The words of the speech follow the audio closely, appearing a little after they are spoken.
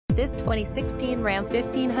This 2016 Ram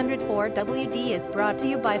 1500 4WD is brought to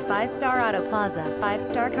you by 5-Star Auto Plaza.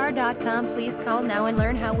 5starcar.com. Please call now and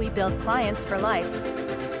learn how we build clients for life.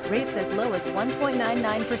 Rates as low as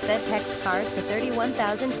 1.99%. Text cars to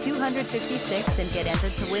 31,256 and get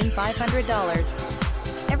entered to win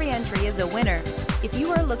 $500. Every entry is a winner. If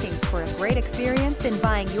you are looking for a great experience in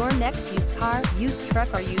buying your next used car, used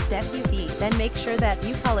truck or used SUV, then make sure that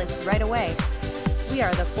you call us right away. We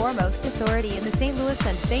are the foremost authority in the St. Louis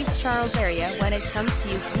and St. Charles area when it comes to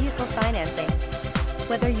used vehicle financing.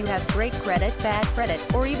 Whether you have great credit, bad credit,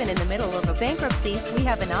 or even in the middle of a bankruptcy, we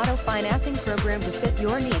have an auto financing program to fit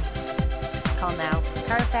your needs. Call now.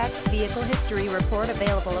 Carfax Vehicle History Report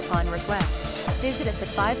available upon request. Visit us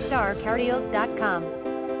at 5starcardeals.com.